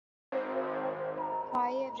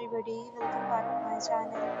Hi everybody, welcome back to my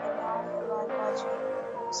channel and now you are watching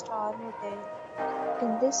a 4-star hotel.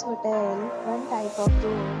 In this hotel, one type of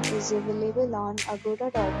room is available on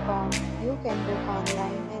agoda.com. You can book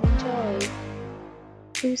online and enjoy it.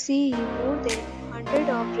 To see more than 100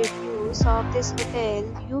 of reviews of this hotel,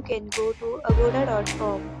 you can go to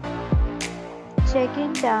agoda.com.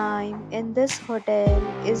 Check-in time in this hotel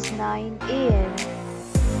is 9 a.m.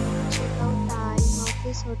 Check-out time of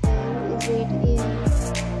this hotel is 8 a.m.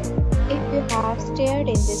 If you have stayed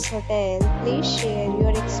in this hotel, please share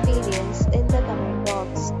your experience in the comment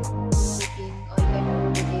box. Booking or get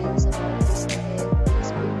more details about this hotel,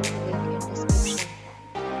 please click the link in description.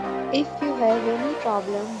 If you have any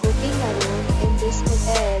problem booking a room in this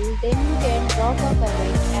hotel, then you can drop a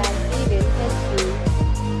comment and we will help you.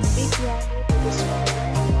 If you are new to this channel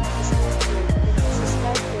and not subscribed yet, then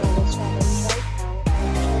subscribe to our channel right now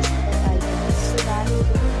and press the bell icon so that you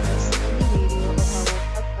don't miss any video of our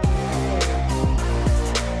upcoming hotel.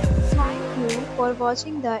 Thank you for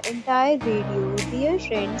watching the entire video. Dear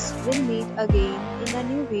friends, we'll meet again in a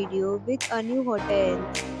new video with a new hotel.